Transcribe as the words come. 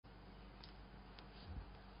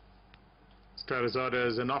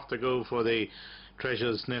Cavarozzi and off the go for the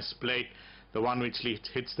Treasure's Nest plate. The one which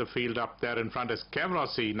hits the field up there in front is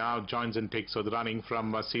Cavarozzi. Now joins and takes for the running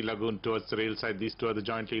from Sea Lagoon towards the rail side. These two are the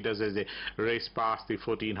joint leaders as they race past the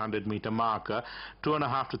 1400 meter marker.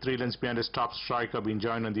 2.5 to 3 lengths behind his top striker, being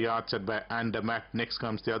joined on the outside by Andermatt. Next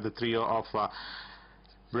comes the other trio of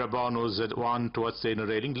Brabant, who's at one towards the inner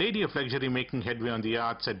railing. Lady of Luxury making headway on the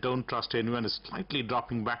outside. Don't Trust Anyone is slightly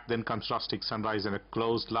dropping back. Then comes Rustic Sunrise, and a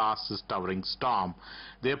close last is Towering Storm.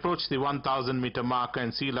 They approach the 1000 meter marker,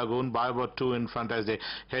 and Sea Lagoon by about 2 in front as they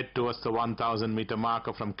head towards the 1000 meter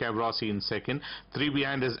marker from Cavarozzi in second. 3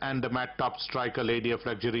 behind is Andermatt, top striker. Lady of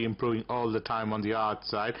Luxury improving all the time on the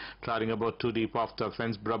outside, trailing about 2 deep off the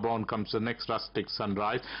fence. Brabant comes the next, Rustic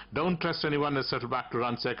Sunrise. Don't Trust Anyone is settled back to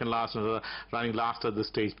run second last, running last at the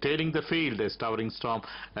stage. Tailing the field is Towering Storm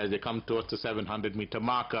as they come towards the 700 meter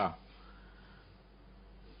marker.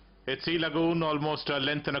 It's Sea Lagoon almost a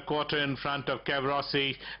length and a quarter in front of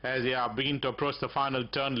Cavarozzi as they are beginning to approach the final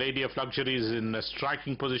turn. Lady of Luxury is in a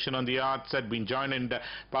striking position on the outside, being joined and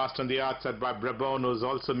passed on the outside by Brabant, who is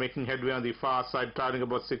also making headway on the far side, traveling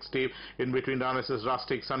about 60. In between runners is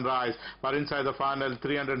Rustic Sunrise, but inside the final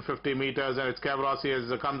 350 meters, and it's Cavarozzi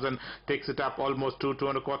as it comes and takes it up almost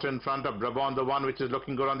 2.25 in front of Brabant, the one which is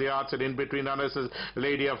looking good on the outside. In between runners is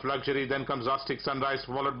Lady of Luxury, then comes Rustic Sunrise,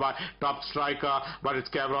 followed by top striker, but it's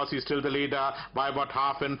Cavarozzi still the leader by about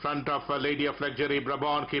half in front of Lady of Luxury.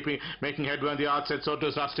 Brabant making headway on the outside, so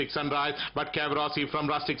does Rustic Sunrise, but Cavarozzi from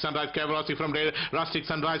Rustic Sunrise, Cavarozzi from Rustic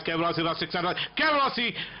Sunrise, Cavarozzi, Rustic Sunrise,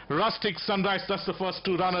 Cavarozzi, Rustic Sunrise. That's the first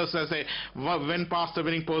 2 runners as they went past the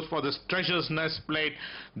winning post for this Treasure's Nest plate.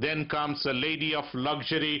 Then comes Lady of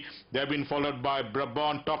Luxury. They've been followed by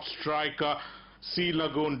Brabant, top striker, Sea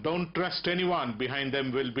Lagoon, Don't Trust Anyone. Behind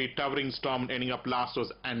them will be Towering Storm. Ending up last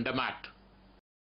was Andermatt.